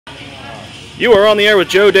You are on the air with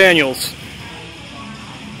Joe Daniels.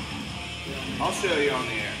 I'll show you on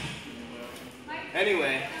the air.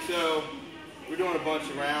 Anyway, so we're doing a bunch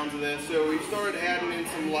of rounds of this. So we started adding in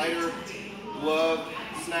some lighter glove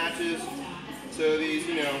snatches. So these,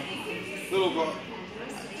 you know, little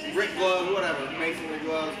brick gloves, whatever, masonry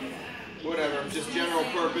gloves, whatever, just general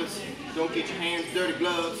purpose. Don't get your hands dirty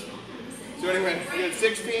gloves. So anyway, we got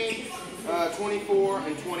 16, 24,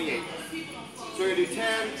 and 28. So we're gonna do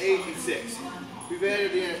 10, 8, and 6. We've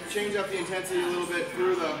added changed up the intensity a little bit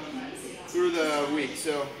through the week.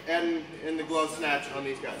 So adding in the glove snatch on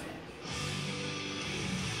these guys.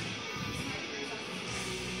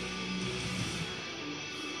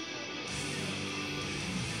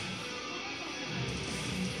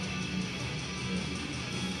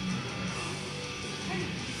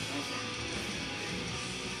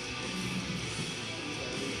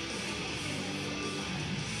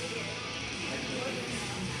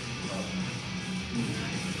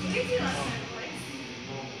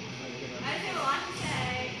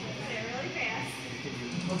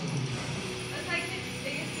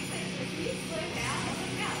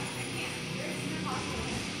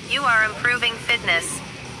 You are improving fitness.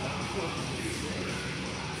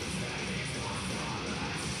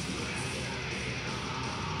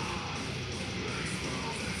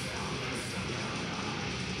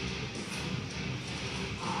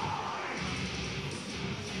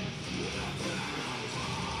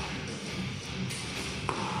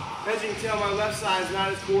 As you can tell, my left side is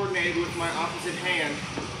not as coordinated with my opposite hand,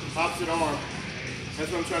 opposite arm.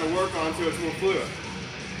 That's what I'm trying to work on so it's more fluid.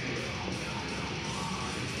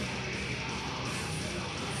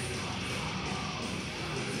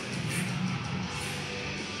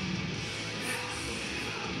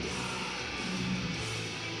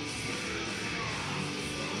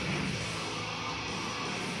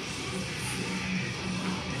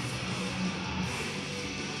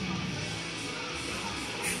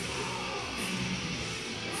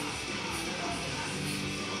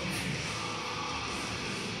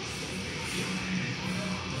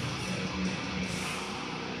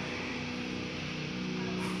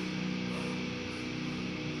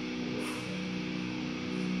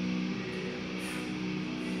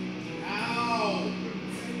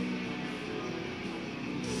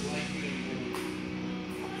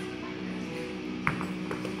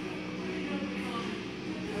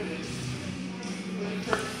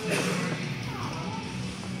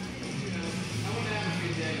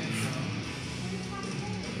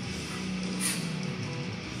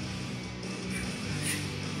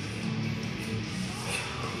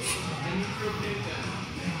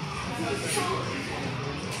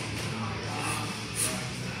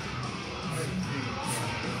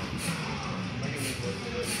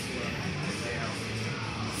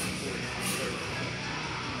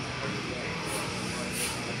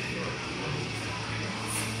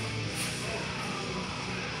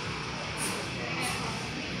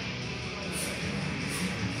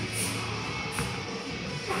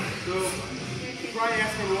 So you're probably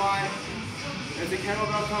asking why, as the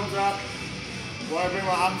kettlebell comes up, why I bring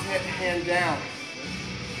my opposite hand down.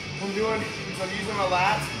 What I'm doing is I'm using my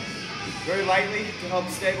lats very lightly to help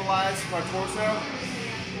stabilize my torso,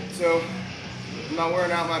 so I'm not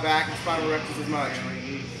wearing out my back and spinal rectus as much.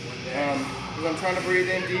 Because I'm trying to breathe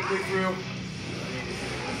in deeply through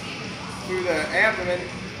the abdomen,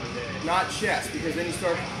 not chest, because then you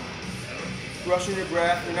start rushing your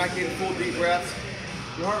breath, you're not getting full deep breaths,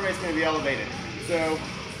 your heart rate's going to be elevated. So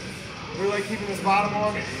really keeping this bottom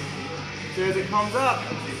on, so as it comes up,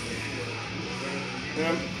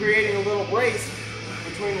 then I'm creating a little brace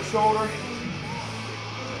between the shoulder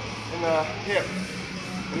and the hip,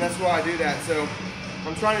 and that's why I do that. So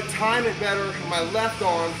I'm trying to time it better with my left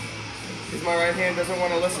arm, because my right hand doesn't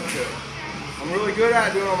want to listen to it. I'm really good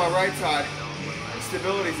at doing it on my right side. The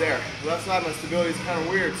stability's there. The left side, my stability's kind of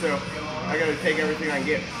weird, so I got to take everything I can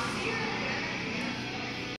get.